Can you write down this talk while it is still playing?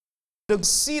The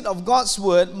seed of God's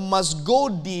word must go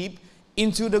deep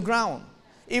into the ground.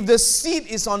 If the seed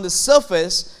is on the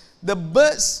surface, the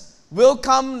birds will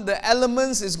come, the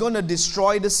elements is going to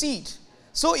destroy the seed.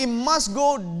 So it must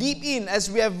go deep in.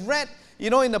 As we have read,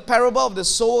 in the parable of the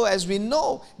sower, as we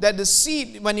know that the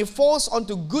seed, when it falls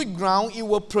onto good ground, it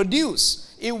will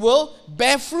produce. It will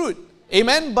bear fruit.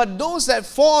 Amen. But those that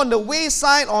fall on the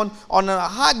wayside, on a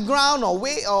hard ground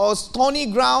or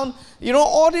stony ground,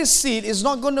 all this seed is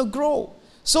not going to grow.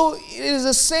 So it is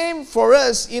the same for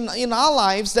us in our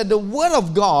lives, that the word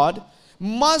of God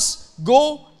must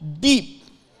go deep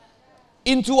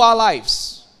into our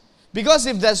lives. Because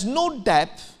if there's no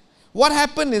depth, what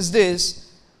happens is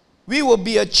this: we will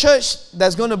be a church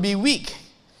that's going to be weak.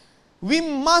 We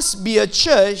must be a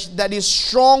church that is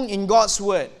strong in God's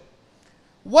word.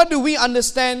 What do we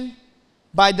understand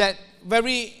by that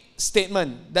very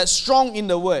statement, that strong in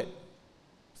the word?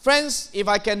 Friends, if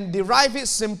I can derive it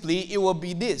simply, it will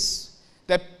be this: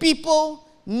 that people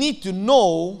need to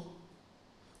know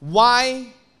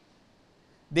why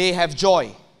they have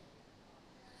joy,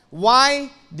 why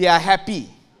they are happy.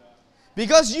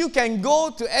 Because you can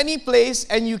go to any place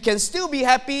and you can still be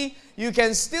happy, you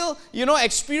can still,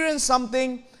 experience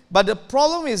something. But the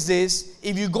problem is this: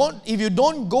 if you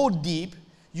don't go deep,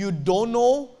 you don't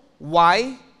know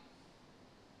why,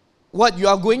 what you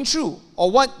are going through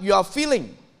or what you are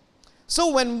feeling.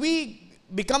 So when we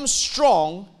become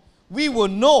strong, we will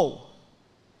know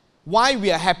why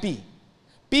we are happy.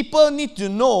 People need to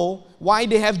know why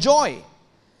they have joy.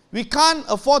 We can't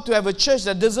afford to have a church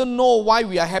that doesn't know why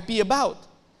we are happy about.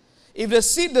 If the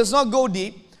seed does not go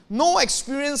deep, no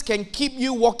experience can keep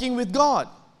you walking with God.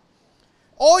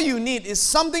 All you need is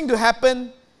something to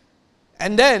happen,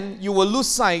 and then you will lose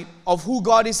sight of who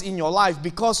God is in your life,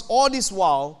 because all this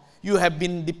while you have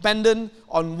been dependent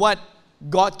on what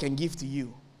God can give to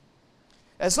you.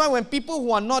 That's why when people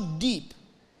who are not deep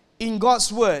in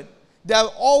God's word, they are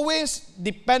always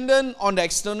dependent on the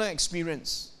external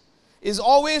experience. It's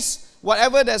always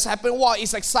whatever that's happened, wow,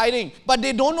 it's exciting, but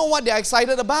they don't know what they're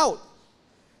excited about.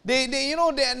 They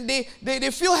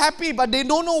feel happy, but they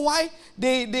don't know why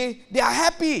they are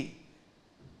happy.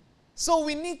 So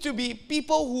we need to be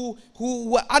people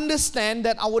who understand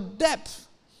that our depth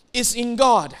is in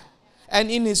God and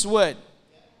in His Word.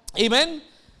 Amen?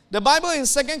 The Bible in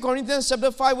 2 Corinthians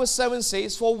chapter 5 verse 7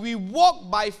 says, "For we walk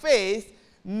by faith,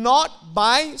 not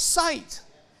by sight."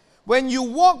 When you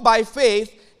walk by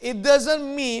faith, it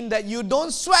doesn't mean that you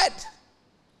don't sweat.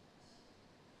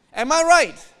 Am I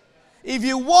right? If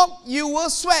you walk, you will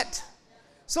sweat.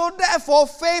 So therefore,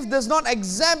 faith does not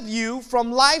exempt you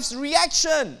from life's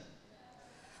reaction.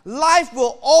 Life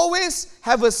will always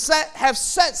have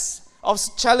sets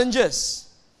of challenges.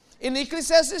 In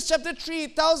Ecclesiastes chapter 3,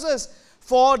 it tells us,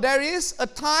 "For there is a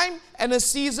time and a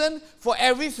season for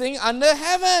everything under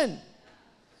heaven."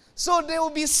 So there will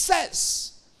be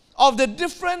sets of the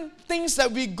different things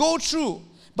that we go through.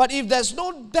 But if there's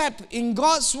no depth in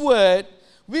God's word,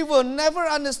 we will never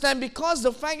understand, because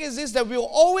the fact is this, that we will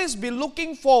always be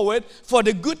looking forward for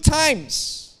the good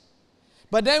times.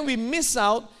 But then we miss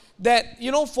out that,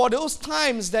 for those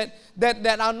times that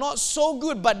are not so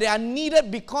good, but they are needed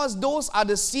because those are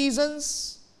the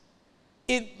seasons.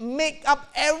 It makes up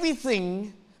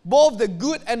everything, both the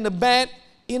good and the bad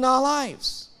in our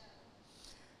lives.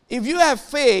 If you have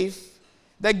faith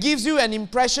that gives you an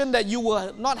impression that you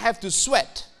will not have to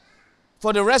sweat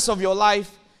for the rest of your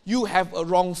life, you have a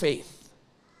wrong faith.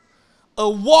 A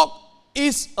walk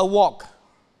is a walk.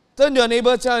 Turn to your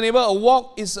neighbor, tell your neighbor, a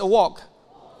walk is a walk.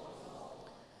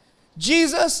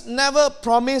 Jesus never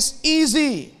promised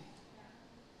easy.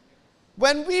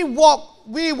 When we walk,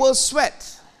 we will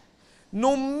sweat.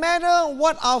 No matter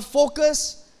what our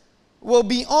focus will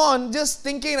be on, just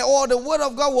thinking that, the word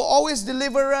of God will always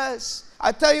deliver us.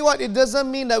 I tell you what, it doesn't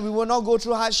mean that we will not go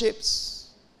through hardships.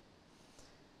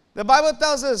 The Bible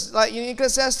tells us, like in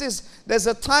Ecclesiastes, there's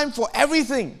a time for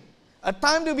everything. A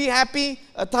time to be happy,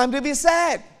 a time to be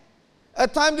sad. A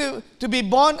time to be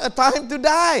born, a time to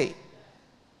die.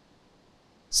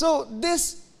 So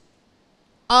these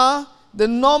are the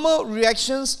normal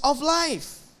reactions of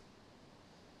life.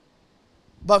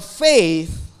 But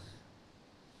faith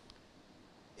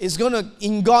is going to,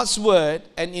 in God's word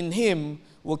and in Him,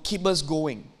 will keep us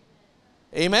going.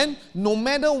 Amen? No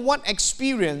matter what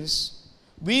experience,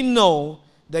 we know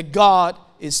that God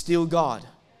is still God.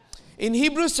 In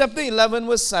Hebrews chapter 11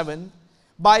 verse 7,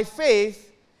 by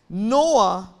faith,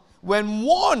 Noah, when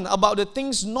warned about the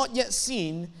things not yet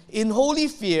seen, in holy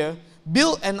fear,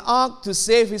 built an ark to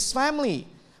save his family.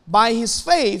 By his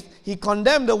faith, he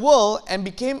condemned the world and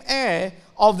became heir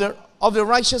of the of the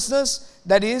righteousness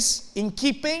that is in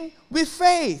keeping with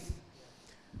faith.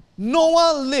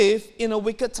 Noah lived in a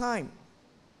wicked time.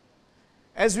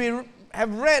 As we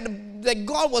have read, that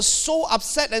God was so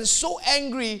upset and so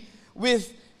angry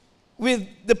with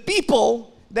the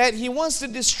people that he wants to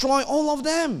destroy all of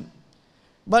them.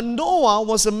 But Noah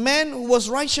was a man who was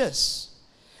righteous.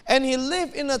 And he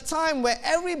lived in a time where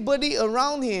everybody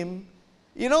around him,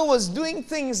 was doing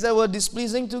things that were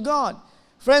displeasing to God.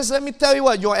 Friends, let me tell you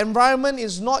what, your environment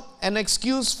is not an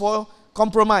excuse for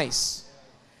compromise.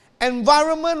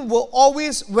 Environment will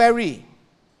always vary,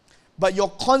 but your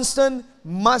constant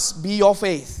must be your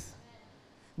faith.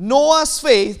 Noah's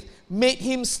faith made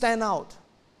him stand out,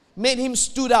 made him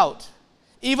stood out.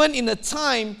 Even in a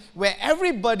time where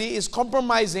everybody is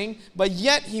compromising, but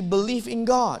yet he believed in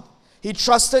God. He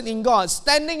trusted in God.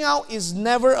 Standing out is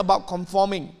never about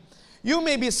conforming. You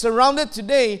may be surrounded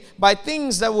today by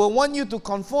things that will want you to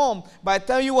conform, but I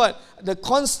tell you what, the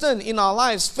constant in our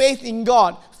lives, faith in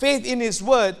God, faith in His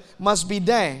Word must be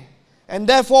there. And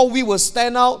therefore we will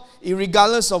stand out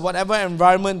regardless of whatever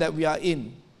environment that we are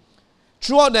in.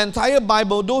 Throughout the entire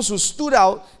Bible, those who stood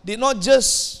out did not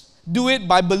just do it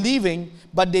by believing,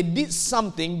 but they did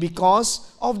something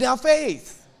because of their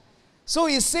faith. So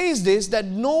it says this, that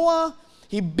Noah,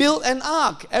 he built an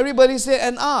ark. Everybody say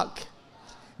an ark.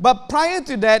 But prior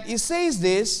to that, it says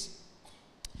this,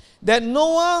 that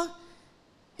Noah,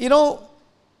 as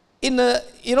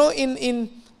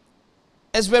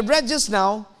we've read just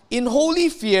now, in holy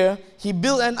fear, he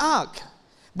built an ark.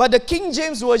 But the King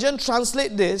James Version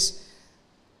translates this,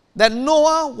 that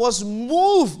Noah was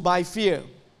moved by fear.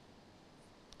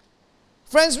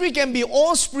 Friends, we can be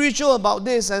all spiritual about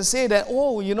this and say that,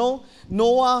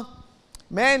 Noah,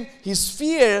 man, his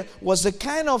fear was the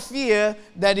kind of fear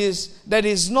that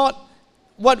is not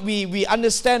what we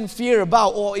understand fear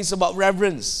about, or is about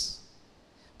reverence.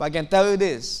 But I can tell you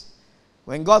this,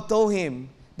 when God told him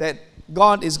that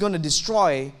God is going to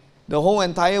destroy the whole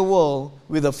entire world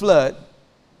with a flood,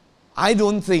 I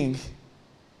don't think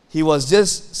he was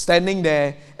just standing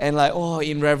there and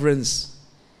in reverence.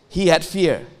 He had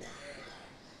fear.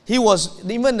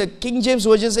 Even the King James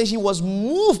Version says he was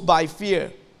moved by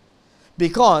fear,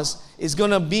 because it's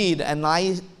going to be the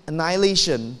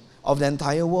annihilation of the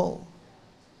entire world.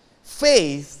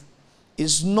 Faith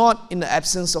is not in the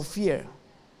absence of fear.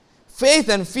 Faith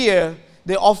and fear,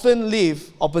 they often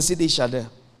live opposite each other.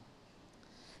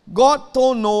 God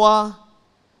told Noah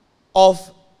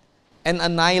of an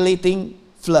annihilating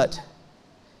flood.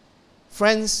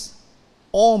 Friends,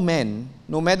 all men,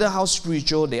 no matter how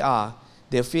spiritual they are,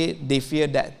 they fear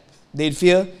death. They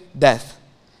fear death,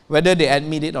 whether they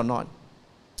admit it or not.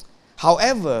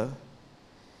 However,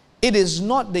 it is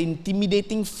not the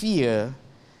intimidating fear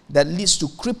that leads to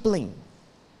crippling.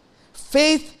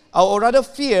 Faith, or rather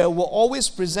fear, will always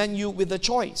present you with a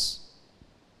choice.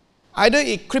 Either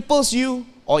it cripples you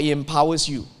or it empowers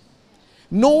you.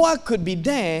 Noah could be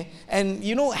there and,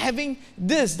 having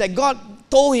this that God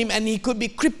told him, and he could be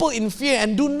crippled in fear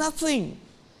and do nothing.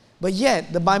 But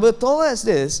yet, the Bible told us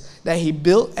this, that he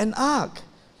built an ark.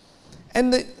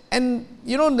 And the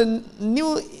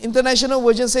New International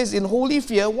Version says in holy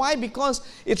fear. Why? Because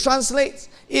it translates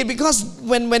it. Because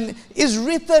when it's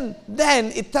written,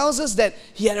 then it tells us that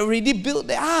he had already built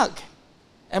the ark.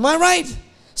 Am I right?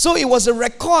 So it was a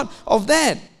record of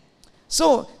that.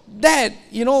 So that,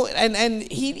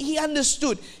 and he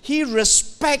understood. He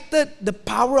respected the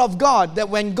power of God. That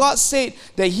when God said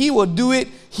that he will do it,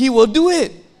 he will do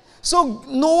it. So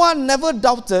Noah never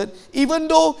doubted, even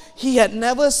though he had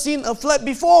never seen a flood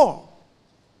before.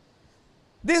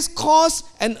 This caused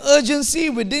an urgency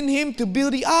within him to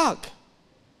build the ark.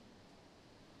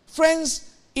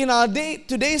 Friends, in our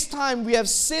today's time, we have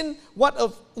seen what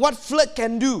flood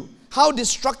can do, how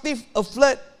destructive a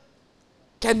flood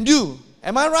can do.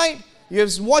 Am I right? You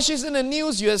have watched this in the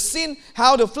news. You have seen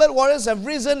how the flood waters have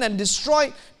risen and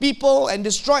destroyed people and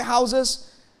destroyed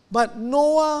houses. But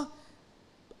Noah,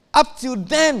 up till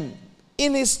then,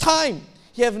 in his time,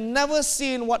 he have never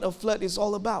seen what a flood is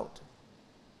all about.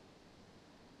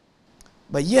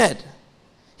 But yet,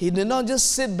 he did not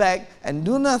just sit back and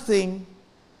do nothing.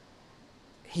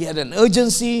 He had an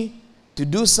urgency to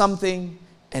do something,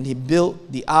 and he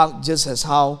built the ark just as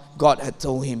how God had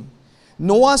told him.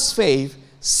 Noah's faith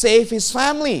saved his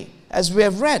family, as we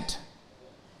have read.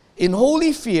 In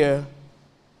holy fear,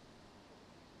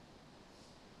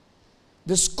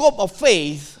 the scope of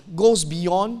faith goes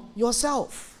beyond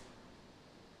yourself.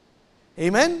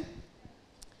 Amen?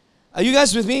 Are you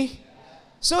guys with me?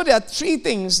 So there are three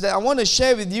things that I want to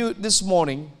share with you this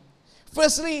morning.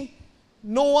 Firstly,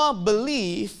 Noah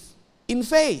believed in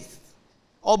faith,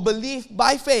 or believed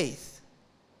by faith.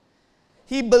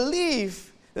 he believed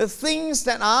the things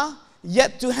that are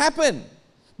yet to happen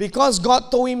because God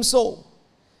told him so.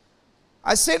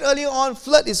 I said earlier on,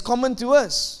 flood is common to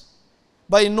us.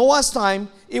 But in Noah's time,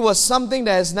 it was something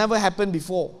that has never happened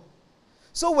before.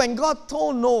 So when God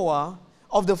told Noah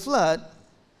of the flood,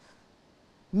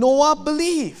 Noah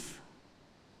believed.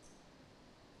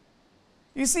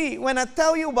 You see, when I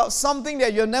tell you about something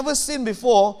that you've never seen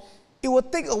before, it will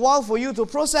take a while for you to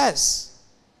process.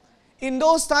 In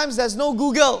those times, there's no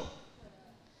Google.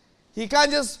 He can't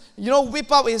just,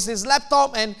 whip up his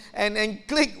laptop and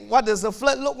click, what does the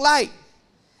flood look like?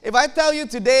 If I tell you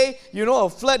today, a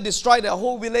flood destroyed a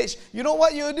whole village, you know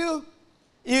what you do?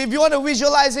 If you want to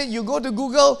visualize it, you go to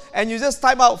Google and you just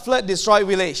type out flood destroyed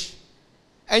village.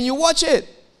 And you watch it.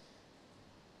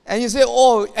 And you say,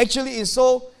 oh, actually it's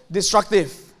so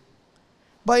destructive.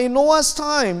 But in Noah's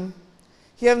time,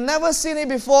 he had never seen it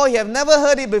before, he had never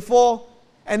heard it before.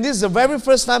 And this is the very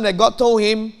first time that God told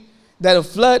him that a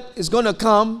flood is going to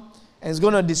come and it's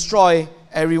going to destroy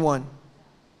everyone.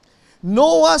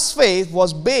 Noah's faith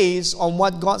was based on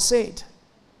what God said.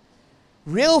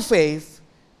 Real faith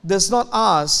does not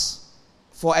ask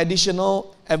for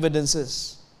additional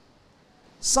evidences.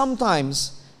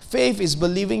 Sometimes faith is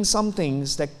believing some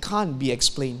things that can't be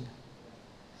explained.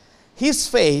 His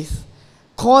faith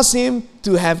caused him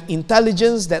to have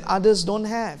intelligence that others don't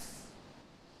have.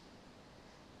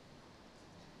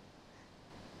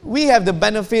 We have the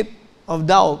benefit of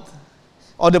doubt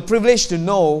or the privilege to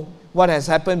know what has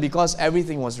happened because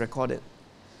everything was recorded.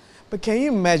 But can you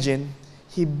imagine,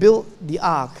 he built the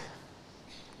ark.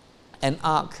 An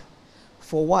ark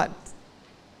for what?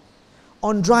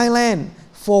 On dry land.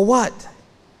 For what?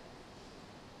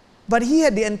 But he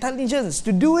had the intelligence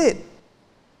to do it.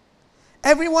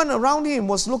 Everyone around him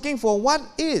was looking for what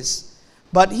is,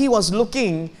 but he was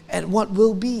looking at what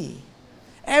will be.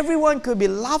 Everyone could be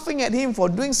laughing at him for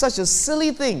doing such a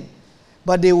silly thing,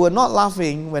 but they were not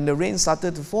laughing when the rain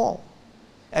started to fall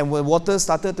and when water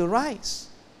started to rise.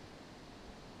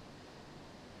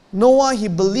 Noah, he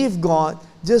believed God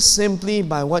just simply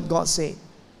by what God said.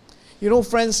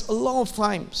 Friends, a lot of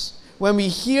times when we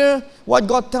hear what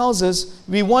God tells us,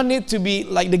 we want it to be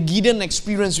like the Gideon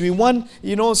experience. We want,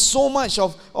 so much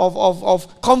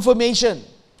of confirmation.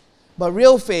 But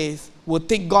real faith will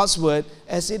take God's word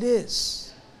as it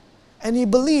is. And he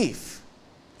believed.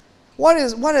 What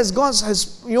has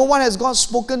God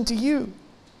spoken to you?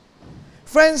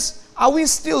 Friends, are we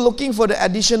still looking for the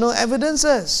additional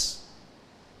evidences?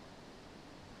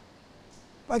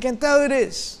 I can tell you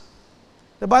this.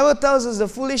 The Bible tells us the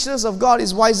foolishness of God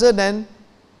is wiser than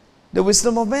the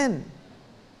wisdom of men.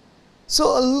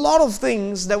 So a lot of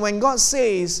things that when God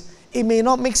says, it may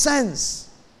not make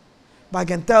sense. But I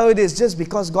can tell you this, just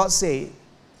because God said,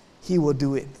 He will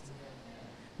do it.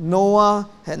 Noah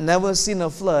had never seen a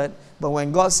flood, but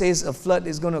when God says a flood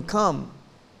is going to come,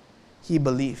 he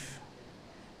believed,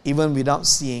 even without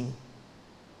seeing.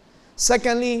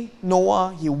 Secondly,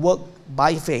 Noah, he worked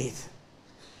by faith.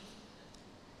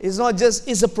 It's not just,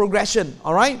 it's a progression,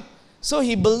 all right? So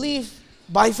he believed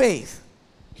by faith.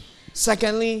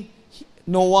 Secondly,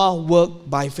 Noah worked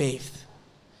by faith.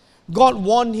 God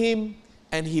warned him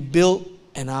and he built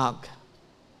an ark.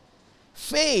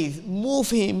 Faith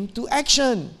moved him to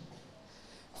action.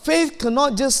 Faith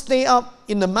cannot just stay up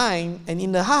in the mind and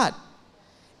in the heart.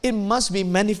 It must be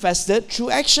manifested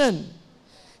through action.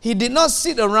 He did not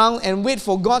sit around and wait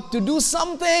for God to do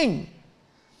something.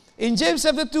 In James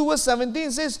chapter 2 verse 17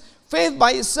 it says, faith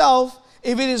by itself,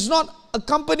 if it is not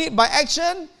accompanied by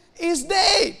action, is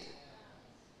dead.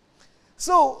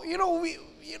 So, a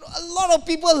lot of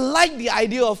people like the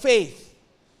idea of faith.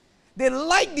 They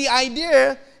like the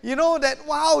idea, that,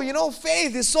 wow,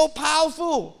 faith is so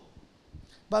powerful.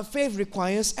 But faith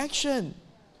requires action.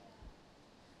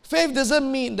 Faith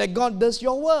doesn't mean that God does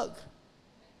your work.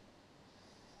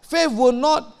 Faith will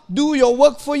not do your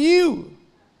work for you.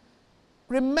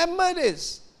 Remember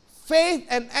this. Faith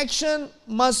and action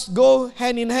must go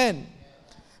hand in hand.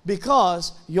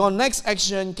 Because your next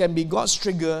action can be God's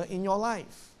trigger in your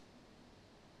life.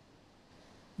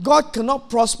 God cannot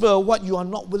prosper what you are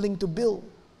not willing to build.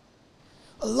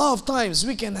 A lot of times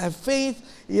we can have faith,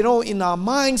 in our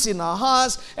minds, in our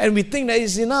hearts, and we think that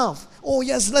is enough. Oh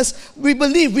yes, we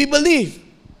believe.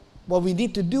 But we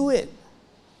need to do it.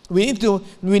 We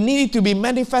need it to be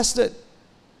manifested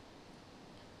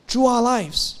through our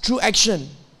lives, through action.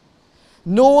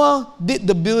 Noah did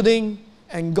the building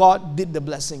and God did the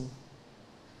blessing.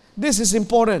 This is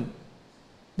important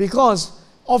because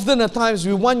often at times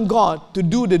we want God to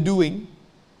do the doing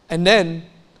and then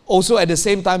also at the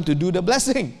same time to do the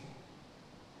blessing.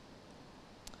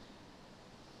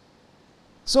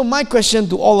 So my question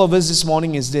to all of us this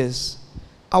morning is this: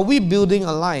 are we building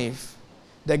a life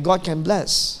that God can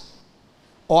bless?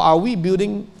 Or are we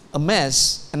building a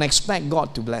mess and expect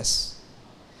God to bless?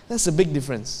 That's a big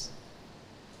difference.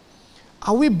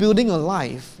 Are we building a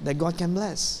life that God can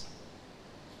bless?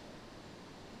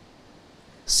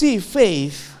 See,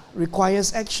 faith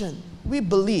requires action. We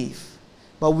believe,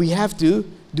 but we have to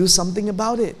do something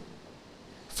about it.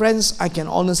 Friends, I can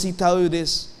honestly tell you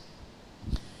this.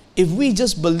 If we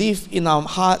just believe in our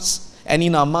hearts and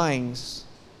in our minds,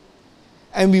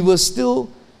 and we were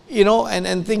still,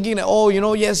 and thinking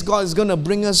that, yes, God is going to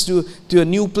bring us to a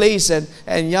new place,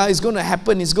 and yeah, it's going to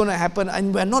happen,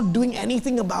 and we're not doing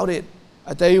anything about it,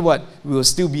 I tell you what, we will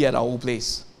still be at our old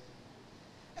place.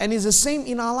 And it's the same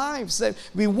in our lives, that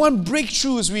we want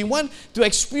breakthroughs, we want to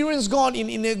experience God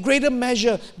in a greater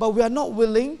measure, but we are not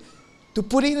willing to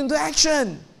put it into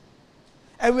action.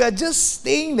 And we are just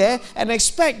staying there and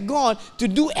expect God to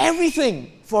do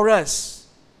everything for us.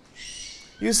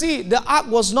 You see, the ark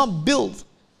was not built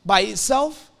by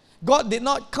itself. God did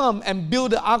not come and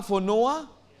build the ark for Noah.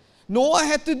 Noah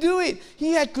had to do it.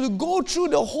 He had to go through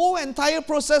the whole entire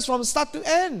process from start to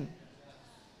end.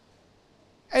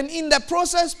 And in that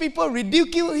process, people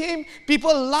ridiculed him.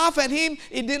 People laughed at him.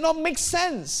 It did not make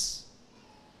sense.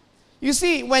 You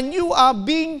see, when you are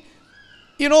being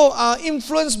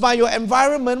influenced by your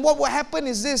environment, what will happen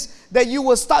is this, that you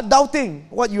will start doubting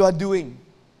what you are doing.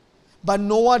 But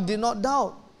Noah did not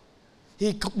doubt.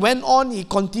 He went on, he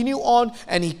continued on,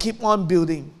 and he kept on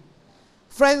building.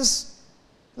 Friends,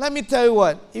 let me tell you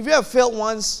what, if you have failed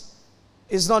once,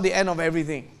 it's not the end of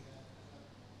everything.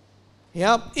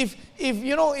 Yeah, if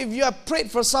you have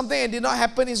prayed for something and it did not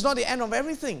happen, it's not the end of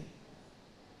everything.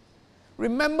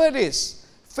 Remember this,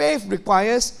 faith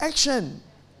requires action.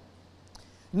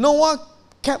 Noah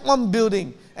kept on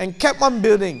building and kept on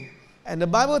building. And the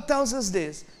Bible tells us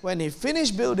this, when he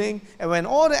finished building and when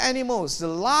all the animals, the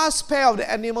last pair of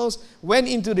the animals went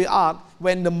into the ark,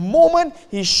 when the moment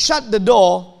he shut the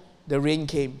door, the rain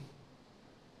came.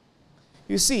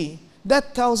 You see,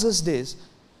 that tells us this,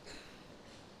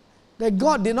 that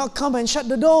God did not come and shut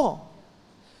the door.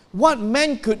 What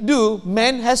man could do,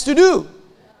 man has to do.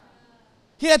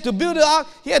 He had to build the ark,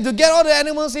 he had to get all the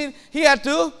animals in, he had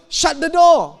to shut the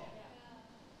door.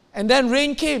 And then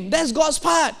rain came. That's God's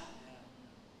part.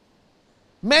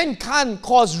 Man can't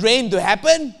cause rain to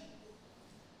happen.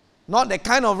 Not that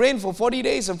kind of rain for 40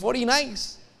 days and 40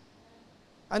 nights.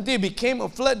 Until it became a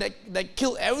flood that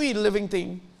killed every living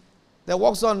thing that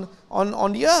walks on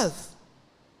the earth.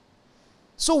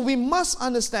 So we must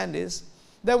understand this,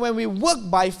 that when we work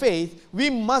by faith, we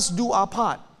must do our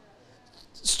part.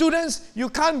 Students, you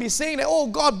can't be saying that, oh,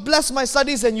 God bless my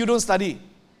studies, and you don't study.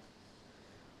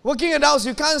 Working adults,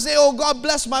 you can't say, oh, God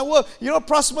bless my work,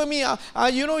 prosper me, you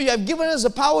have given us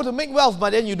the power to make wealth,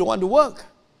 but then you don't want to work.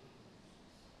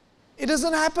 It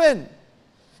doesn't happen.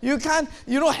 You can't,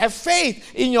 have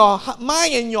faith in your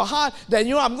mind and your heart that,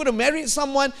 I'm going to marry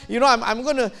someone, I'm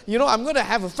going to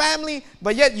have a family,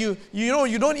 but yet you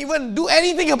don't even do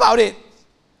anything about it.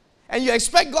 And you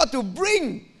expect God to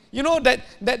bring,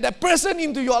 that person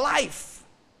into your life.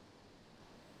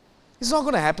 It's not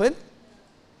going to happen.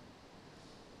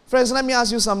 Friends, let me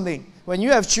ask you something. When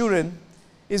you have children,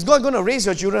 is God going to raise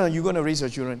your children, or are you going to raise your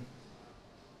children?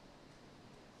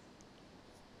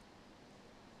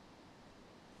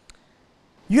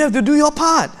 You have to do your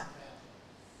part.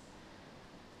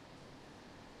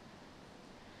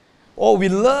 Oh, we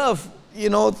love,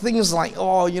 things like,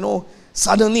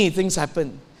 suddenly things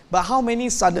happen. But how many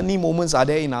suddenly moments are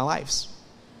there in our lives?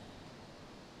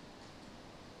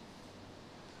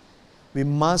 We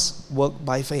must work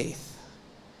by faith.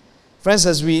 Friends,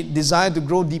 as we desire to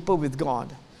grow deeper with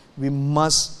God, we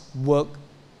must work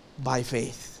by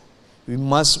faith. We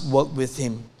must work with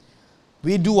Him.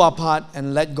 We do our part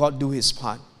and let God do His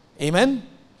part. Amen?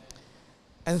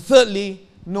 And thirdly,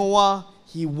 Noah,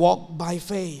 he walked by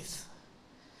faith.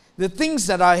 The things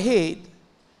that I hate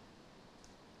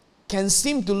can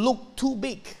seem to look too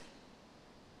big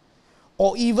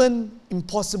or even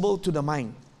impossible to the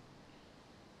mind.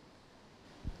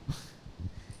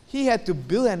 He had to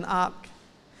build an ark,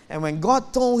 and when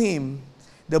God told him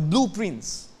the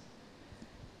blueprints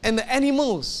and the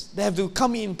animals, they have to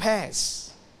come in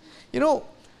pairs.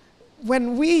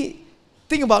 When we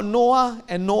think about Noah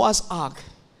and Noah's ark,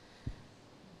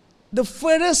 the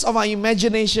furthest of our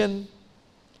imagination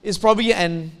is probably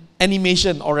an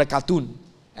animation or a cartoon.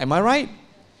 Am I right?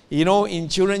 In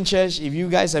children's church, if you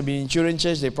guys have been in children's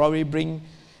church, they probably bring,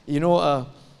 a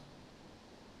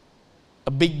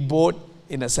big boat,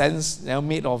 in a sense, they're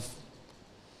made of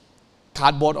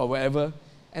cardboard or whatever.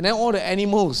 And then all the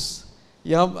animals,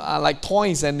 like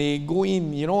toys, and they go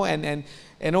in, and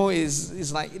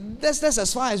it's like, that's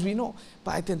as far as we know.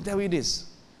 But I can tell you this,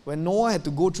 when Noah had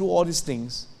to go through all these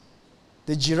things,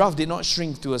 the giraffe did not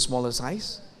shrink to a smaller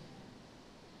size.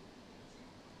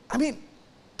 I mean,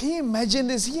 can you imagine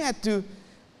this? He had to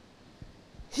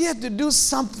do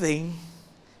something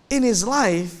in his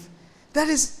life that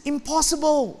is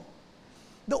impossible.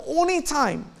 The only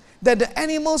time that the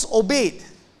animals obeyed,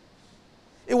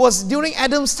 it was during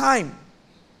Adam's time,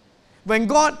 when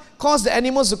God caused the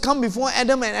animals to come before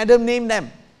Adam and Adam named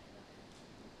them.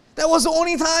 That was the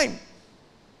only time.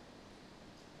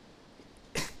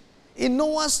 In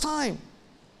Noah's time.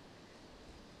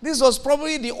 This was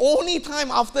probably the only time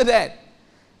after that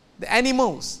the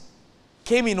animals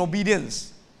came in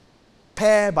obedience,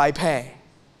 pair by pair.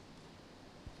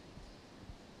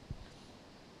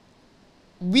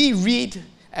 We read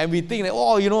and we think that,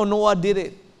 Noah did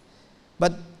it.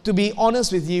 But to be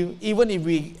honest with you, even if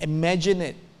we imagine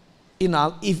it in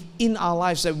our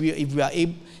lives that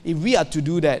if we are to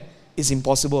do that, it's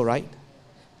impossible, right?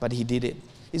 But he did it.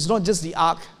 It's not just the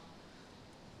ark.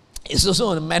 It's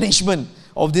also the management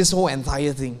of this whole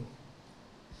entire thing.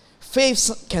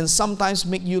 Faith can sometimes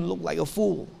make you look like a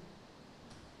fool.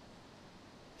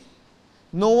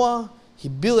 Noah, he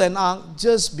built an ark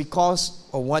just because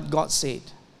of what God said.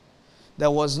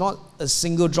 There was not a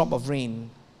single drop of rain.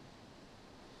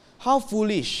 How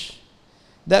foolish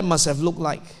that must have looked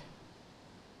like.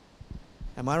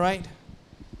 Am I right?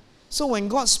 So when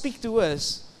God speaks to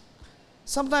us,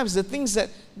 sometimes the things that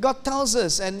God tells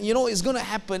us and it's going to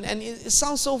happen, and it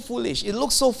sounds so foolish. It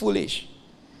looks so foolish.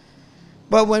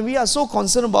 But when we are so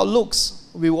concerned about looks,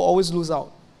 we will always lose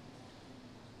out.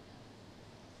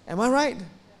 Am I right?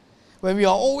 When we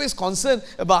are always concerned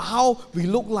about how we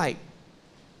look like,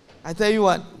 I tell you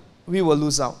what, we will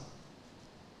lose out.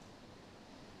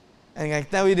 And I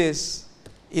tell you this,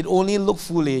 it only looked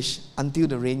foolish until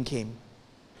the rain came.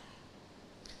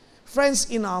 Friends,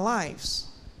 in our lives,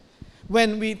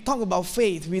 when we talk about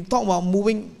faith, we talk about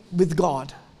moving with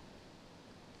God.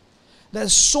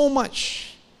 There's so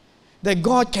much that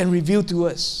God can reveal to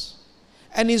us.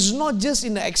 And it's not just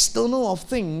in the external of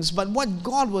things, but what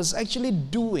God was actually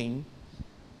doing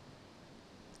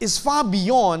is far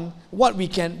beyond what we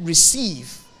can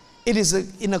receive. It is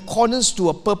in accordance to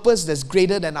a purpose that's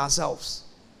greater than ourselves.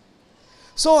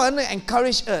 So I want to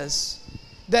encourage us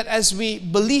that as we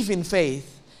believe in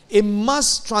faith, it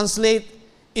must translate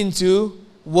into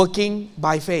working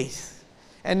by faith.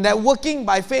 And that working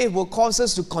by faith will cause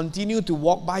us to continue to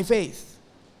walk by faith.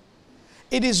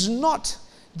 It is not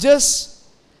just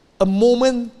a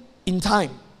moment in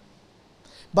time,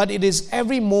 but it is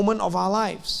every moment of our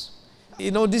lives.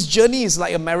 This journey is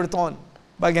like a marathon.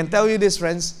 But I can tell you this,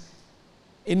 friends,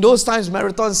 in those times,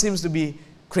 marathon seems to be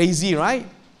crazy, right?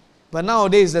 But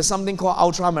nowadays, there's something called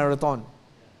ultra marathon.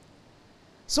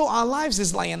 So our lives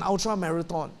is like an ultra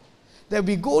marathon. That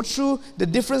we go through the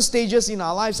different stages in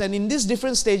our lives. And in these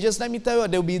different stages, let me tell you,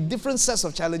 there will be different sets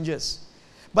of challenges.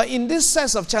 But in this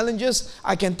sets of challenges,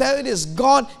 I can tell you this,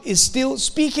 God is still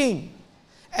speaking.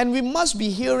 And we must be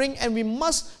hearing, and we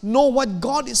must know what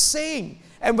God is saying.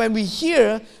 And when we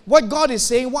hear what God is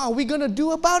saying, what are we going to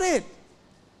do about it?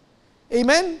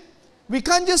 Amen? We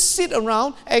can't just sit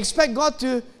around and expect God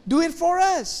to do it for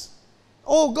us.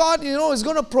 Oh, God, is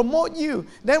going to promote you.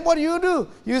 Then what do?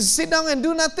 You sit down and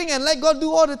do nothing and let God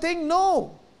do all the things?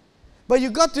 No. But you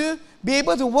got to be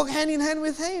able to work hand in hand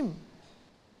with Him.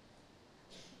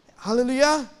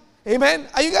 Hallelujah. Amen.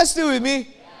 Are you guys still with me?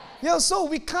 Yeah. So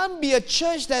we can't be a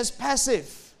church that's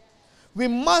passive. We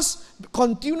must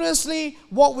continuously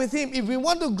walk with Him. If we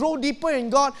want to grow deeper in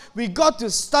God, we got to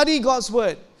study God's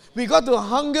Word. We got to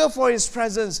hunger for His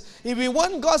presence. If we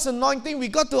want God's anointing, we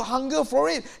got to hunger for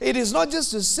it. It is not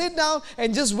just to sit down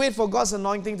and just wait for God's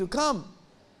anointing to come.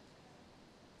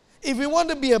 If we want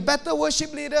to be a better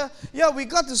worship leader, we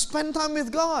got to spend time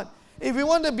with God. If we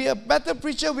want to be a better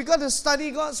preacher, we got to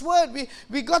study God's Word.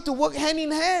 We got to work hand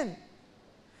in hand.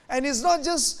 And it's not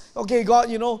just, okay, God,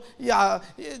 you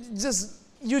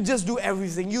just do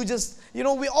everything.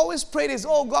 We always pray this,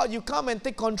 oh God, you come and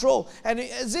take control. And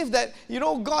as if that,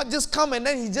 God just come and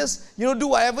then He just, do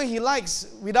whatever He likes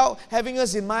without having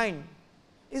us in mind.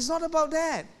 It's not about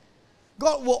that.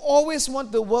 God will always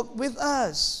want to work with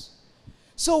us.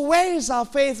 So where is our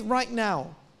faith right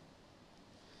now?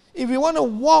 If we want to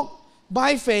walk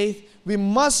by faith, we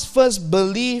must first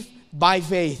believe by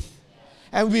faith.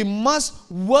 And we must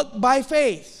work by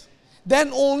faith.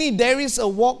 Then only there is a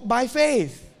walk by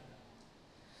faith.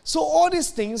 So all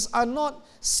these things are not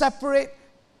separate,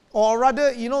 or rather,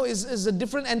 is a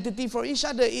different entity for each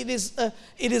other. It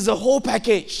is a whole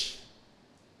package.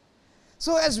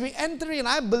 So as we enter in,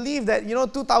 I believe that,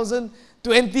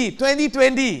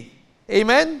 2020,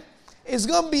 amen, it's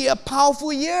going to be a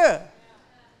powerful year.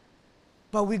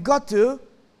 But we got to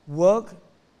work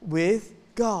with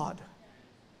God.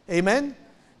 Amen?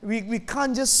 We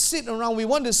can't just sit around. We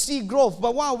want to see growth,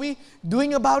 but what are we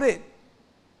doing about it?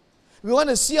 We want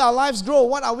to see our lives grow.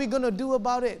 What are we going to do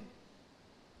about it?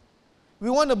 We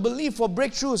want to believe for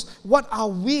breakthroughs. What are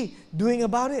we doing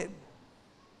about it?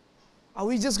 Are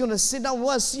we just going to sit down? We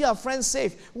want to see our friends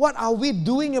saved. What are we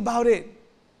doing about it?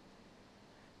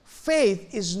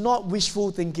 Faith is not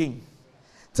wishful thinking.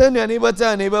 Tell your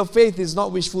neighbor, faith is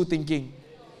not wishful thinking.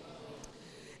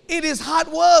 It is hard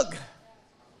work.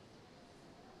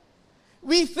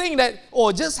 We think that,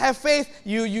 just have faith,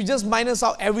 you just minus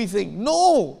out everything.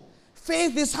 No,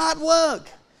 faith is hard work.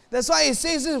 That's why it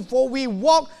says, for we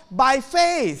walk by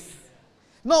faith,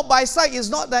 not by sight. It's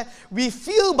not that we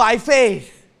feel by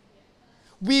faith.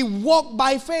 We walk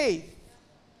by faith.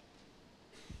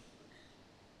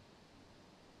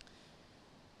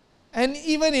 And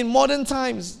even in modern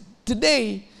times,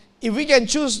 today, if we can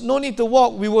choose no need to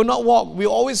walk, we will not walk. We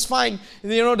always find,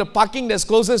 the parking that's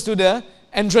closest to the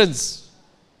entrance.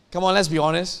 Come on, let's be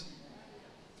honest.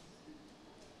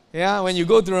 Yeah, when you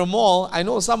go through a mall, I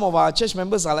know some of our church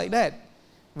members are like that.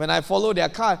 When I follow their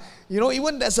car,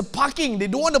 even there's a parking, they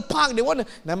don't want to park. They want to,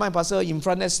 never mind, Pastor, in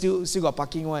front there's still got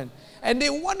parking one. And they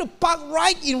want to park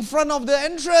right in front of the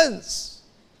entrance.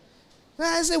 And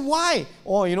I said, why?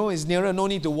 It's nearer, no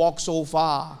need to walk so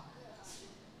far.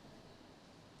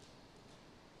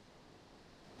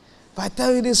 But I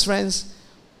tell you this, friends,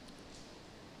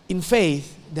 in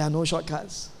faith, there are no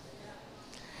shortcuts.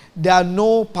 There are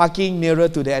no parking nearer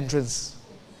to the entrance.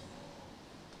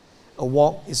 A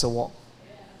walk is a walk.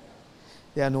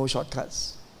 There are no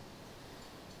shortcuts.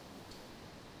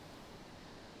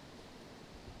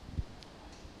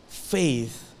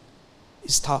 Faith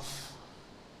is tough.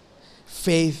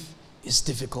 Faith is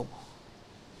difficult.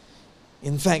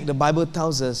 In fact, the Bible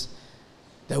tells us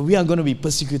that we are going to be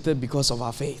persecuted because of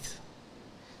our faith.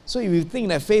 So if you think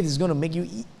that faith is going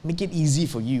to make it easy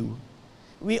for you,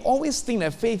 we always think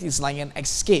that faith is like an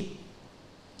escape.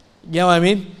 You know what I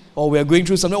mean? Or we are going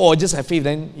through something, or just have faith,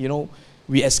 then,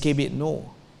 we escape it.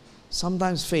 No.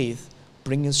 Sometimes faith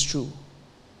brings us through,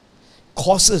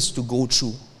 causes us to go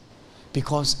through,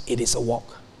 because it is a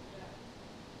walk.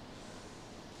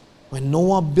 When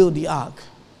Noah built the ark,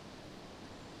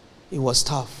 it was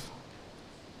tough.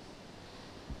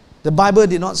 The Bible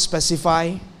did not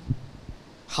specify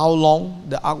how long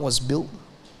the ark was built.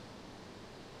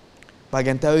 But I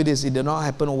can tell you this, it did not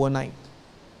happen overnight.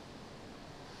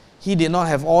 He did not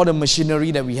have all the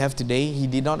machinery that we have today. He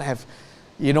did not have,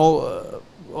 a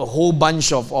whole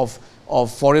bunch of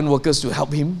foreign workers to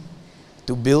help him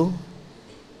to build.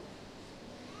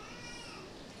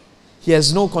 He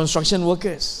has no construction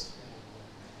workers.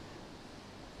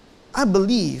 I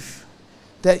believe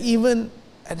that even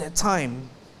at that time,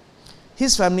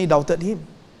 his family doubted him.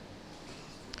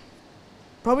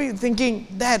 Probably thinking,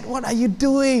 Dad, what are you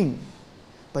doing?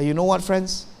 But you know what,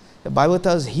 friends? The Bible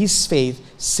tells us his faith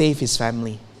saved his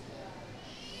family.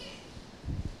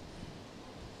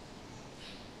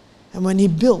 And when he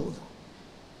built,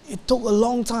 it took a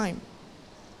long time.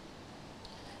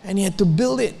 And he had to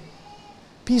build it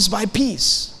piece by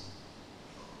piece.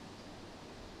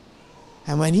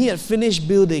 And when he had finished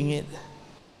building it,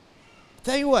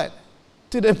 tell you what,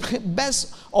 to the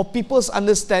best of people's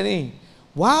understanding,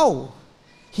 wow,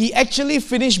 he actually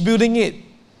finished building it.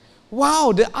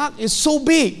 Wow, the ark is so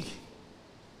big.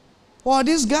 Wow,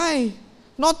 this guy,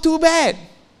 not too bad.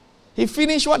 He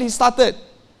finished what he started.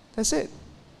 That's it.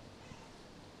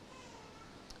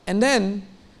 And then,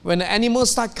 when the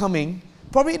animals start coming,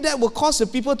 probably that will cause the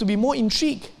people to be more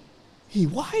intrigued. Hey,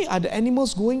 why are the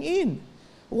animals going in?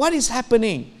 What is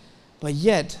happening? But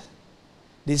yet,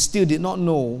 they still did not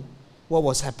know what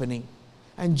was happening.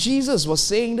 And Jesus was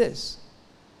saying this.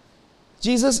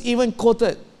 Jesus even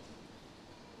quoted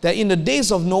that in the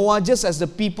days of Noah, just as the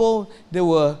people, they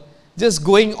were just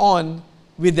going on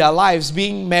with their lives,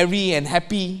 being merry and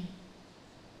happy.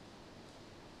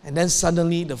 And then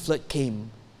suddenly the flood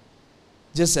came,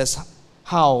 just as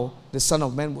how the Son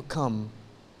of Man would come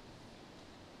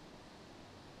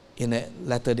in the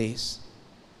latter days.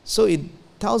 So it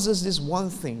tells us this one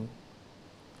thing.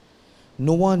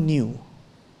 Noah knew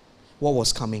what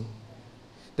was coming.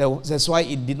 That's why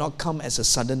it did not come as a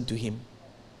sudden to him.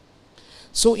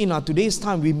 So in our today's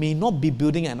time, we may not be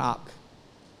building an ark.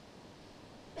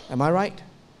 Am I right?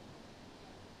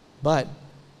 But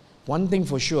one thing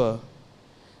for sure,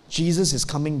 Jesus is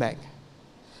coming back.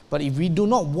 But if we do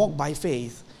not walk by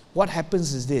faith, what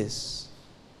happens is this.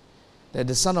 that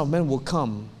the Son of Man will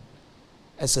come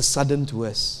as a sudden to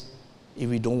us if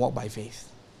we don't walk by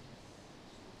faith.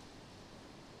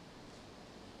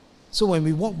 So when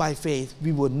we walk by faith,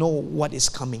 we will know what is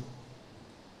coming.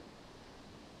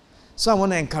 So I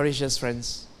want to encourage us,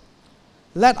 friends.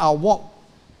 Let our walk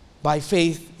by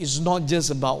faith is not just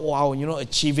about,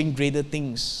 achieving greater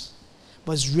things,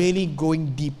 but it's really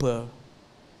going deeper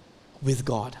with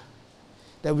God.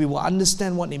 That we will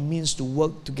understand what it means to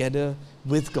work together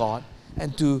with God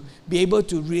and to be able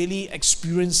to really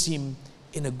experience Him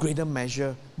in a greater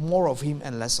measure, more of Him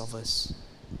and less of us.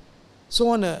 So I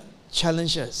want to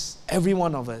challenge us, every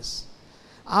one of us.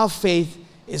 Our faith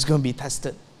is going to be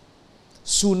tested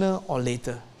sooner or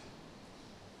later.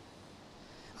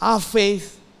 Our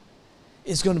faith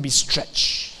is going to be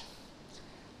stretched.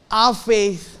 Our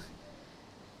faith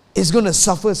is going to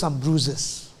suffer some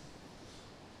bruises.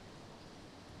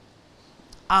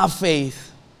 Our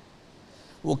faith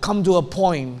will come to a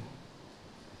point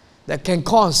that can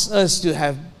cause us to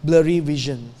have blurry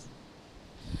vision.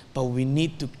 But we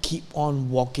need to keep on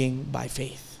walking by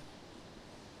faith.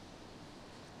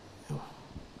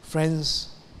 Friends,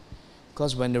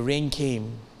 because when the rain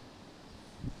came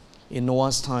in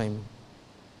Noah's time,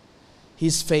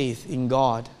 his faith in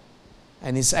God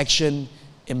and his action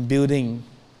in building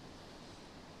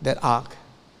that ark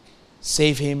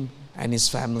saved him and his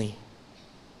family.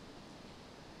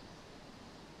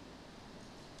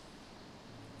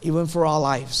 Even for our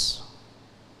lives,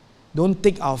 don't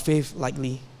take our faith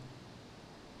lightly.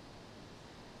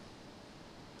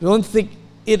 Don't think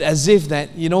it as if that,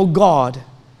 God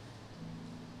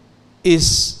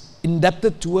is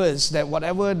indebted to us, that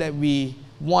whatever that we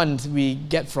want, we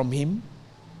get from Him.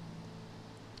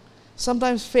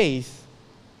 Sometimes faith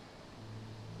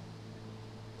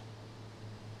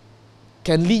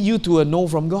can lead you to a no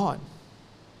from God.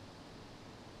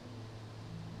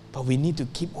 But we need to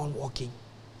keep on walking.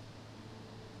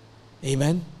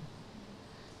 Amen?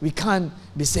 We can't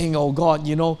be saying, oh God,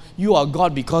 you are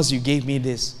God because you gave me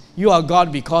this. You are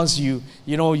God because you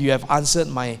have answered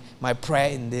my prayer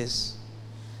in this.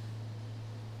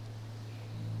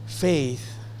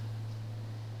 Faith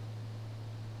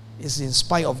is in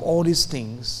spite of all these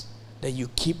things that you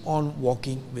keep on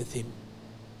walking with Him.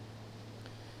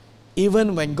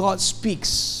 Even when God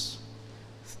speaks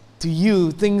to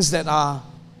you things that are,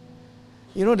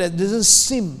 that doesn't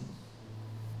seem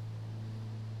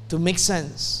to make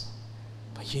sense,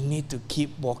 but you need to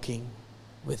keep walking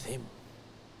with Him.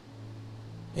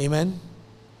 Amen?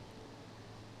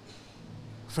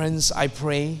 Friends, I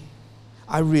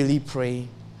really pray,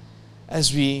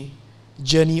 as we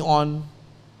journey on,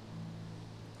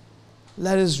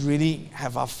 let us really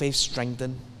have our faith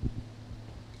strengthened.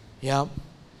 Yeah,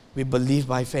 we believe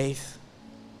by faith.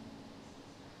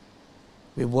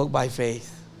 We work by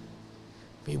faith.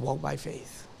 We walk by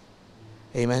faith.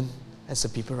 Amen? As a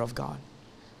people of God.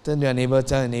 Turn to your neighbor,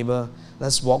 tell your neighbor,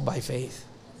 let's walk by faith.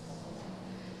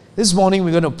 This morning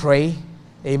we're going to pray.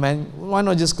 Amen. Why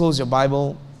not just close your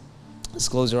Bible? Just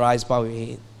close your eyes, bow your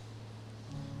head.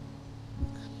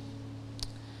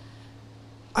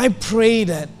 I pray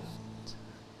that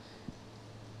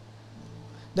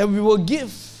we will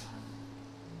give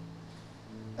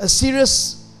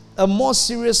a more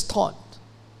serious thought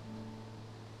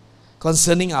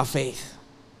concerning our faith.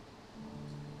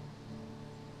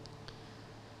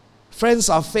 Friends,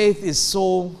 our faith is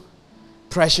so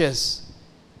precious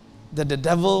that the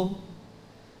devil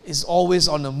is always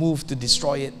on the move to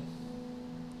destroy it.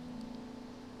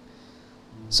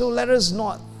 So let us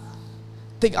not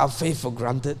take our faith for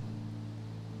granted.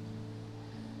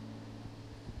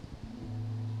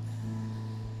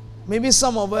 Maybe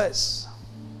some of us,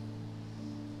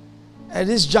 at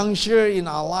this juncture in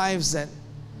our lives, that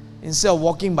instead of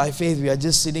walking by faith, we are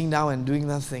just sitting down and doing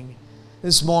nothing.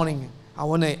 This morning, I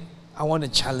want to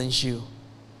challenge you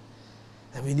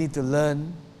that we need to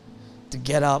learn to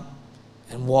get up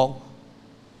and walk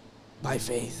by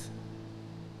faith.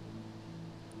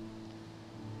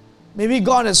 Maybe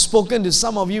God has spoken to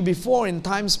some of you before in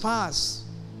times past,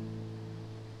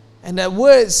 and that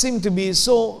word seemed to be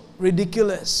so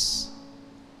ridiculous.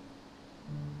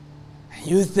 And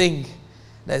you think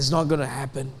that it's not going to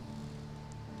happen.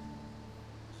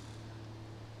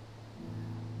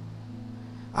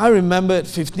 I remembered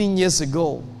 15 years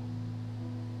ago,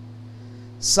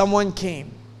 someone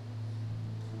came,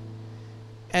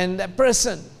 and that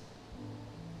person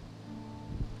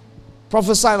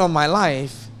prophesied on my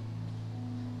life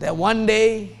that one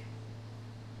day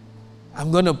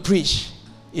I'm going to preach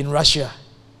in Russia.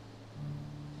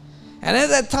 And at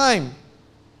that time,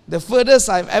 the furthest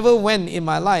I've ever went in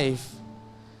my life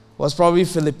was probably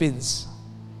Philippines.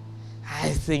 I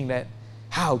think that,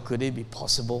 how could it be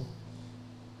possible?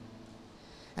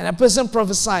 And a person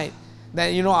prophesied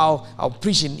that, I'll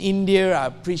preach in India, I'll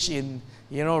preach in,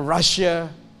 Russia.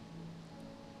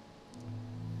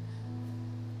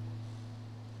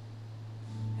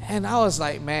 And I was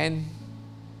like, man,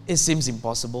 it seems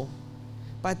impossible.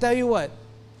 But I tell you what,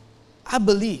 I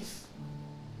believe.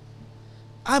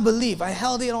 I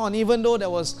held it on, even though there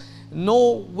was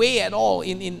no way at all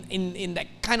in that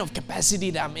kind of capacity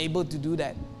that I'm able to do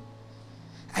that.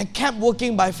 I kept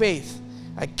working by faith.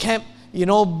 I kept,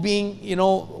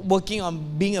 working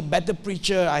on being a better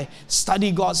preacher. I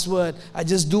study God's word. I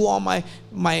just do all my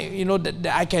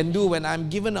that I can do. When I'm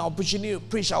given an opportunity to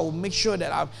preach, I will make sure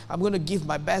that I'm going to give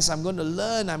my best. I'm going to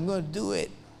learn. I'm going to do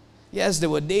it. Yes, there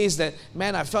were days that,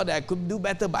 man, I felt that I could do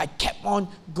better, but I kept on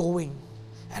going.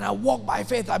 And I walked by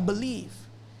faith. I believe.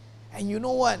 And you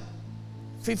know what?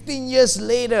 15 years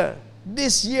later,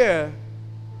 this year,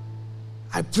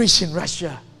 I preached in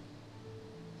Russia.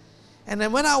 And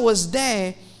then when I was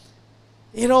there,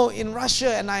 in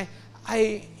Russia, and I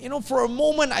for a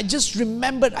moment, I just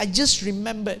remembered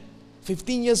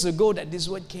 15 years ago that this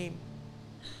word came.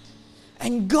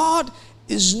 And God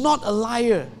is not a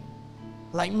liar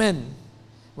like men.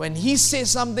 When He says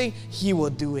something, He will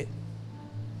do it.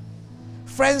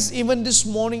 Friends, even this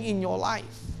morning in your life,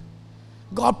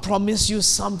 God promised you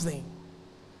something.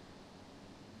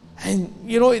 And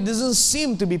it doesn't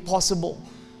seem to be possible.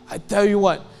 I tell you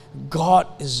what, God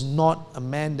is not a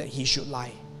man that He should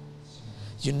lie.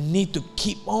 You need to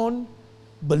keep on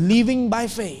believing by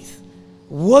faith,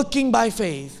 working by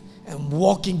faith, and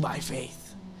walking by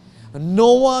faith.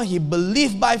 Noah, he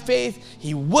believed by faith,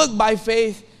 he worked by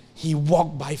faith, he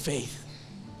walked by faith.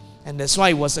 And that's why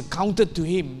it was accounted to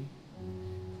him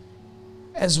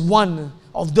as one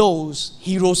of those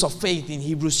heroes of faith in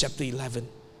Hebrews chapter 11.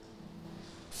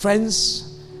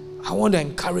 Friends, I want to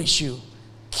encourage you,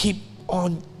 keep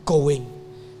on going,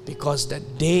 because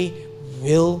that day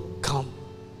will come.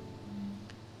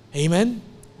 Amen?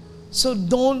 So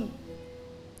don't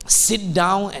sit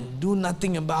down and do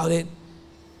nothing about it.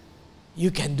 You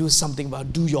can do something about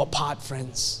it. Do your part,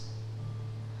 friends.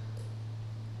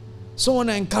 So I want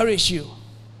to encourage you.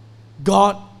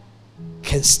 God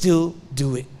can still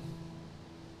do it.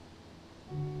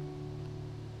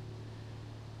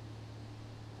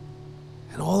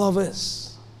 And all of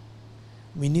us,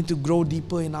 we need to grow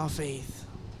deeper in our faith.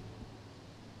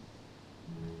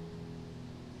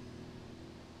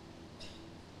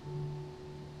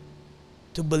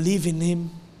 To believe in Him,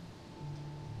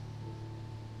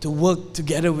 to work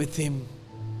together with Him,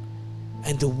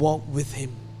 and to walk with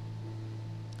Him.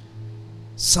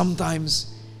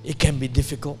 Sometimes it can be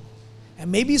difficult.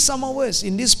 And maybe some of us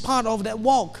in this part of that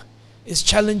walk is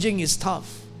challenging, is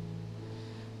tough.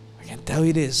 I can tell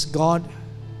you this, God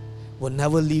will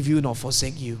never leave you nor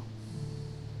forsake you.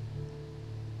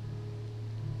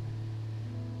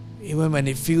 Even when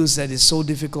it feels that it's so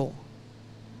difficult,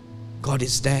 God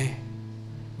is there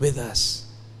with us.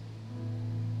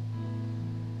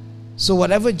 So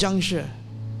whatever juncture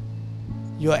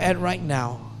you're at right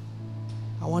now,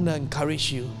 I want to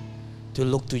encourage you to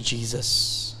look to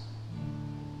Jesus.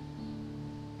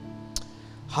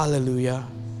 Hallelujah.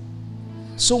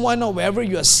 So why not, wherever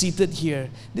you are seated here,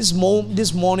 this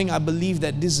morning I believe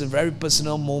that this is a very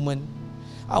personal moment.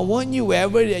 I want you,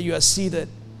 wherever that you are seated,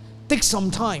 take some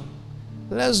time.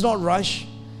 Let us not rush.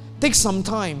 Take some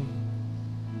time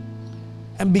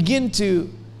and begin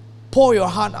to pour your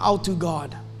heart out to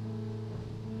God.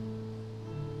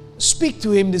 Speak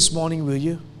to Him this morning, will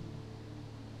you?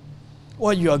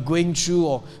 What you are going through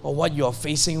or what you are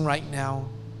facing right now.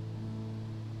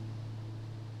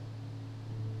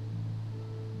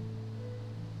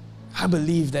 I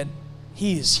believe that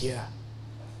He is here.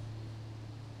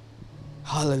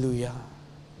 Hallelujah.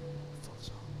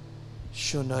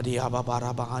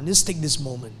 Let's take this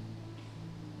moment.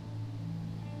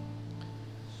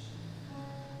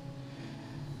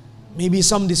 Maybe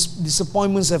some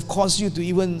disappointments have caused you to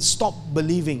even stop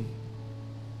believing.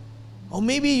 Or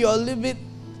maybe you're a little bit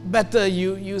better.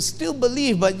 You still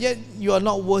believe, but yet you are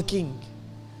not working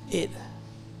it.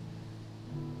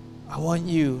 I want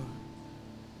you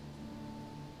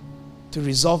to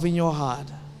resolve in your heart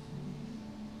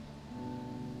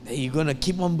that you're going to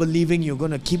keep on believing, you're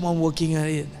going to keep on working at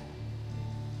it.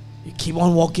 You keep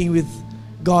on walking with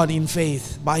God in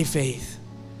faith, by faith,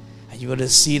 and you're going to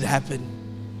see it happen.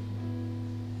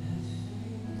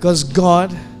 Because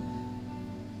God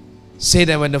said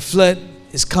that when the flood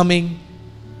is coming,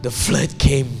 the flood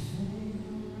came.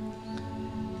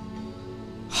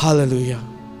 Hallelujah.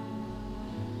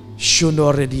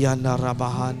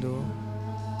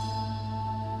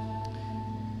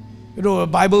 You know what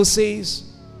the Bible says?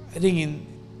 I think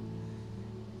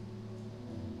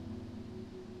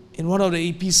in one of the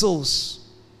epistles,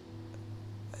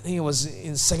 I think it was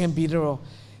in 2 Peter,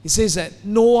 it says that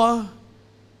Noah,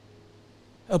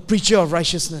 a preacher of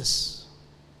righteousness.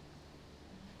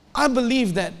 I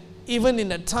believe that even in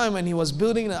that time when he was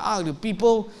building the ark, the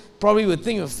people probably would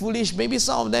think it was foolish. Maybe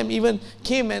some of them even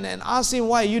came and asked him,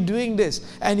 why are you doing this?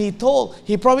 And he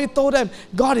probably told them,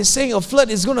 God is saying a flood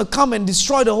is going to come and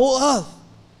destroy the whole earth.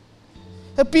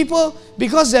 The people,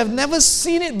 because they have never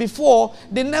seen it before,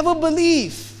 they never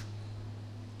believe.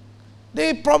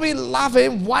 They probably laugh at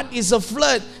him. What is a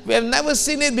flood? We have never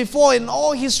seen it before in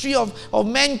all history of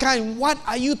mankind. What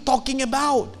are you talking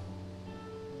about?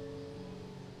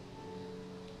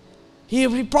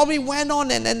 He probably went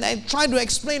on and tried to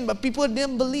explain, but people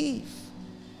didn't believe.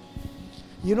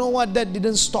 You know what? That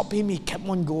didn't stop him. He kept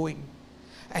on going.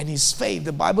 And his faith,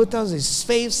 the Bible tells us, his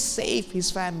faith saved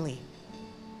his family.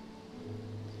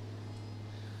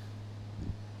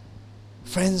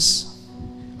 Friends,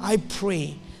 I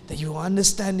pray that you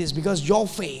understand this, because your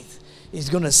faith is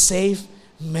going to save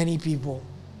many people.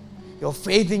 Your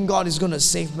faith in God is going to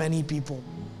save many people.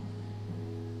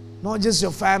 Not just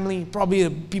your family, probably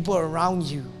the people around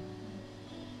you.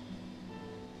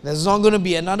 There's not going to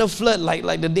be another flood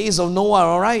like the days of Noah,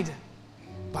 all right?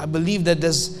 But I believe that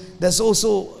there's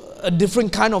also a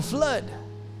different kind of flood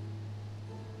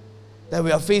that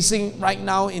we are facing right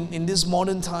now in this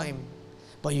modern time.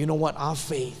 But you know what? Our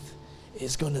faith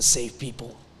is going to save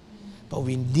people. But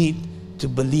we need to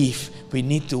believe. We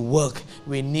need to work.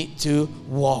 We need to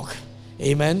walk.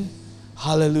 Amen?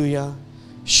 Hallelujah.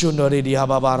 Shundori dia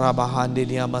babara bahandi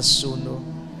dia masuno.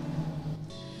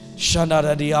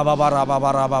 Shandara dia babara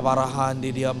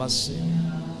bahandi dia masi.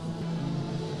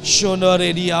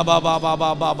 Shundori dia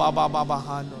babara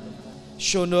bahando.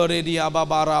 Shundori dia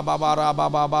babara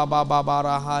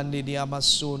bahandi dia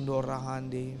masundo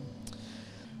rahandi.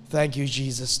 Thank you,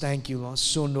 Jesus. Thank you, Lord.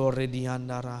 Shundori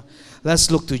diandara. Let's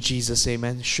look to Jesus.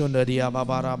 Amen. Shundori dia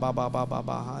babara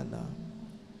bahana.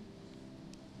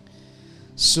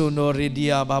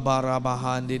 Sunoridia babara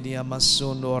bahandi dia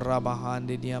masundo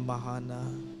rabahandi dia bahana.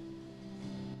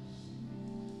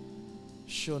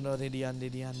 Shunoridia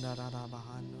dia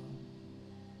narabahano.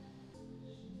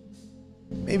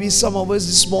 Maybe some of us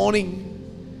this morning,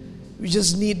 we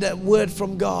just need that word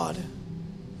from God.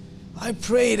 I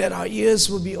pray that our ears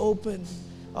will be open,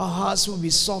 our hearts will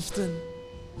be softened.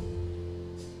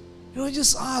 You know,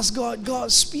 just ask God,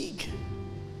 God, speak.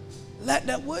 Let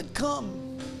that word come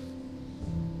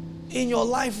in your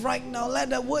life right now.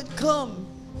 Let that word come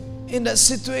in that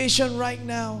situation right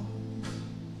now.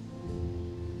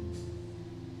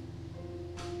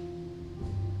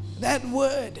 That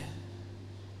word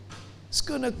is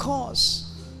going to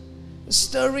cause a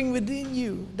stirring within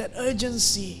you, that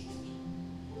urgency.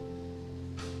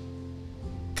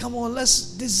 Come on, let's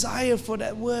desire for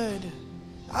that word.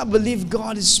 I believe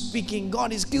God is speaking.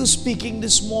 God is still speaking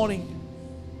this morning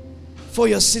for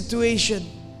your situation,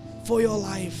 for your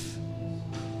life.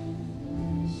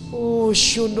 Oh,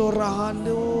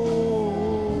 Shundorahando.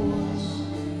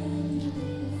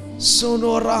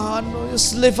 Sonorahando.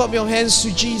 Just lift up your hands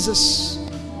to Jesus.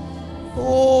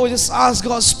 Oh, just ask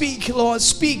God, speak, Lord,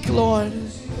 speak, Lord.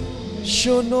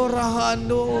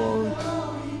 Shundorahando.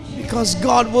 Because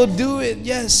God will do it,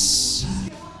 yes.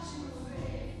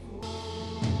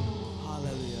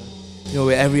 Hallelujah. You know,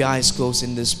 with every eye is closed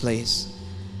in this place,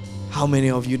 how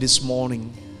many of you this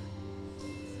morning,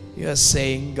 you are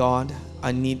saying, God,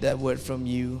 I need that word from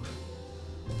you.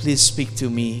 Please speak to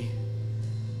me.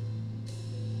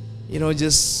 You know,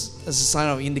 just as a sign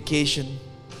of indication,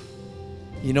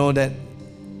 you know that,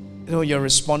 you know, you're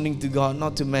responding to God,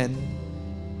 not to men.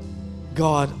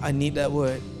 God, I need that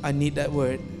word. I need that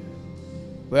word.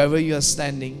 Wherever you are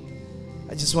standing,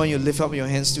 I just want you to lift up your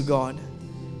hands to God.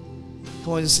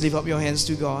 Come on, just lift up your hands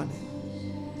to God.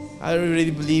 I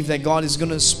really believe that God is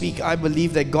going to speak. I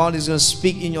believe that God is going to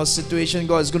speak in your situation.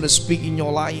 God is going to speak in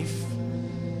your life.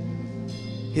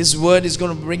 His word is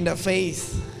going to bring that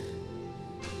faith.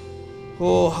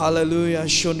 Oh, hallelujah.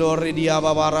 Shundori dia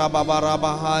babara babara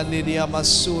bahani dia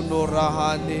masundo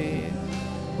rahani.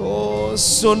 Oh,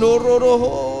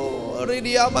 sonoro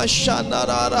ridia mashanda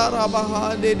rara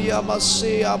bahani dia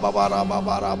masea babara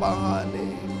babara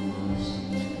bahani.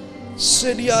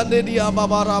 Sedia dia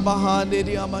babara bahani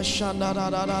dia mashanda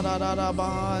rara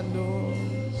bahando.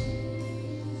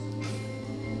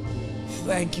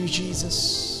 Thank you,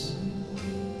 Jesus.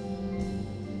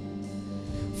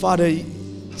 Father,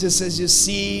 just as you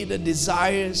see the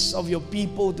desires of your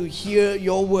people to hear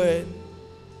your word,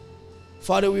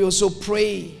 Father, we also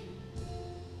pray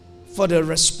for the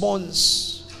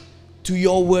response to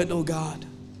your word, oh God.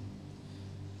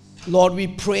 Lord, we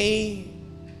pray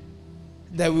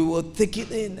that we will take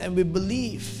it in and we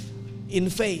believe in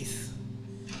faith,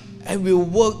 and we will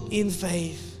work in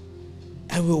faith,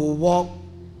 and we will walk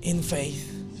in faith.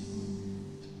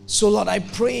 So Lord, I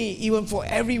pray even for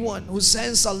everyone whose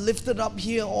hands are lifted up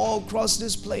here all across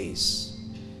this place.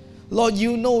 Lord,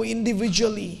 you know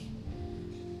individually,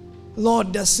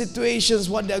 Lord, the situations,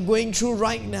 what they're going through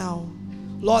right now.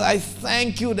 Lord, I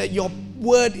thank you that your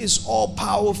word is all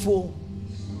powerful.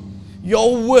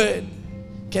 Your word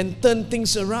can turn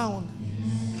things around.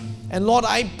 And Lord,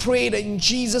 I pray that in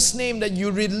Jesus' name that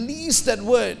you release that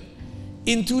word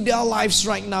into their lives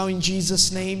right now in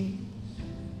Jesus' name.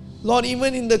 Lord,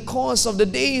 even in the course of the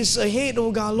days ahead,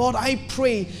 oh God, Lord, I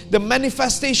pray the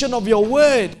manifestation of your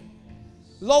word,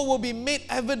 Lord, will be made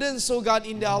evidence, oh God,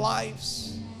 in their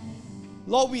lives.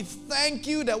 Lord, we thank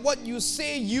you that what you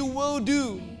say you will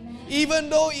do, even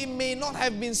though it may not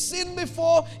have been seen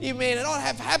before, it may not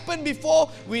have happened before,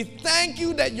 we thank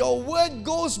you that your word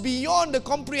goes beyond the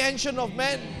comprehension of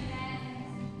man.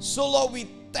 So Lord, we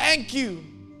thank you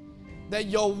that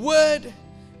your word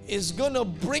is going to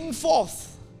bring forth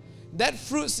that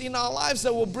fruits in our lives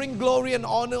that will bring glory and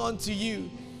honor unto you.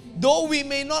 Though we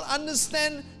may not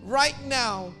understand right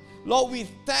now, Lord, we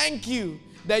thank you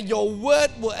that your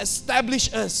word will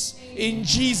establish us in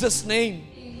Jesus'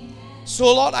 name.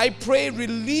 So Lord, I pray,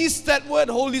 release that word,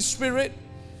 Holy Spirit,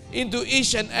 into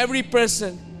each and every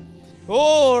person.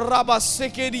 Oh,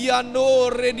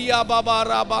 Rabasekediano Redia Baba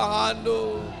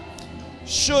Rabahando.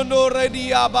 Shono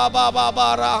Redia Baba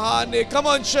Baba Rahane. Come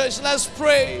on, church, let's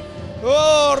pray.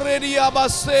 Oh, Redia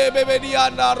Base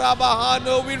Bebediana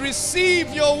Rabahano. We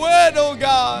receive your word, oh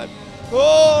God.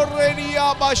 Oh,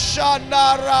 Redia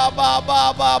Bashana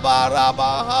Rababa Baba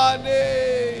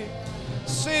Rabahane.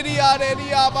 Sidia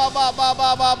Redia Baba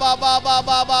Baba Baba Baba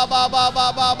Baba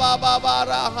Baba Baba Baba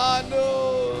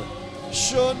Rahano.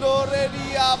 Shono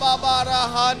Redia Baba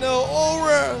Rahano.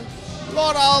 Over,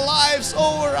 Lord, our lives,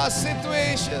 over our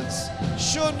situations.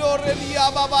 Shono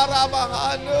Redia Baba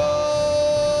Rabahano.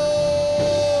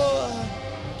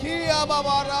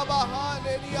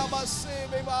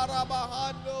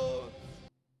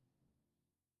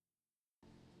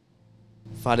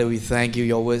 Father, we thank you.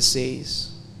 Your word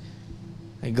says,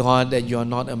 God, that you are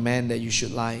not a man that you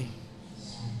should lie.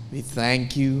 We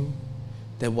thank you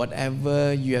that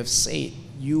whatever you have said,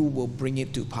 you will bring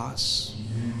it to pass.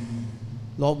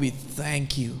 Lord, we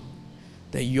thank you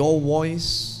that your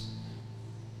voice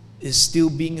is still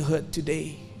being heard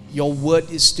today. Your word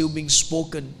is still being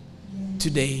spoken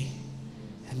today.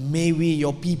 And may we,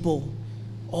 your people,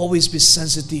 always be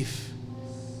sensitive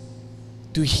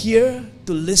to hear,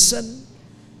 to listen,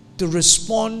 to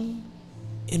respond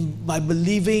by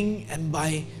believing and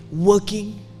by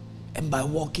working and by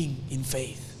walking in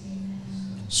faith.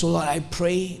 So Lord, I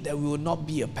pray that we will not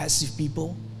be a passive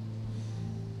people,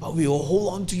 but we will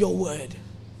hold on to your word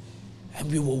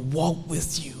and we will walk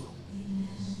with you.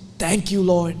 Thank you,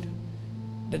 Lord,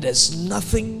 that there's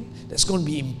nothing that's going to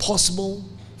be impossible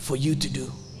for you to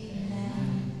do.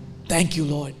 Thank you,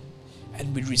 Lord.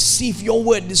 And we receive your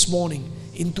word this morning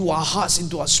into our hearts,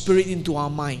 into our spirit, into our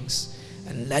minds,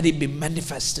 and let it be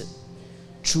manifested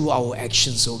through our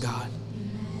actions, oh God.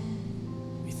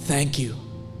 We thank you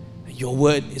that your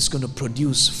word is going to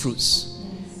produce fruits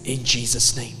in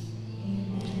Jesus' name.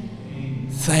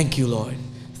 Thank you, Lord.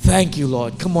 Thank you,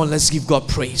 Lord. Come on, let's give God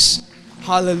praise.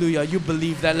 Hallelujah. You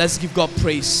believe that? Let's give God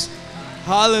praise.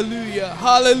 Hallelujah.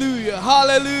 Hallelujah.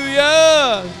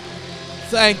 Hallelujah.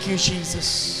 Thank you,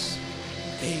 Jesus.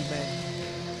 Amen.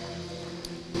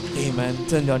 Amen.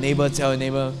 Turn to your neighbor, tell your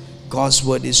neighbor, God's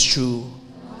word is true.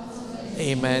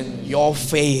 Amen. Your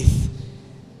faith.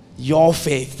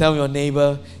 Tell your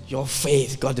neighbor, your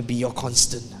faith got to be your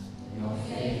constant.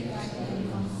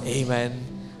 Amen.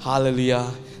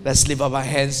 Hallelujah. Let's lift up our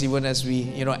hands even as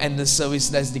we, end the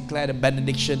service. Let's declare the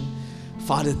benediction.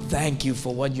 Father, thank you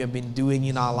for what you have been doing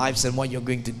in our lives and what you're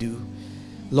going to do.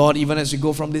 Lord, even as we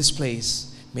go from this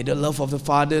place, may the love of the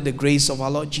Father, the grace of our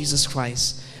Lord Jesus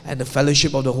Christ, and the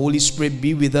fellowship of the Holy Spirit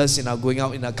be with us in our going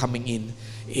out and our coming in.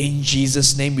 In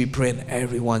Jesus' name we pray, and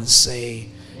everyone say,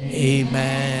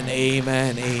 Amen,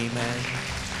 amen, amen.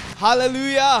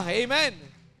 Hallelujah, amen.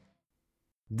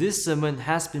 This sermon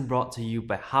has been brought to you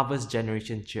by Harvest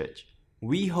Generation Church.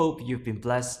 We hope you've been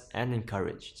blessed and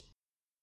encouraged.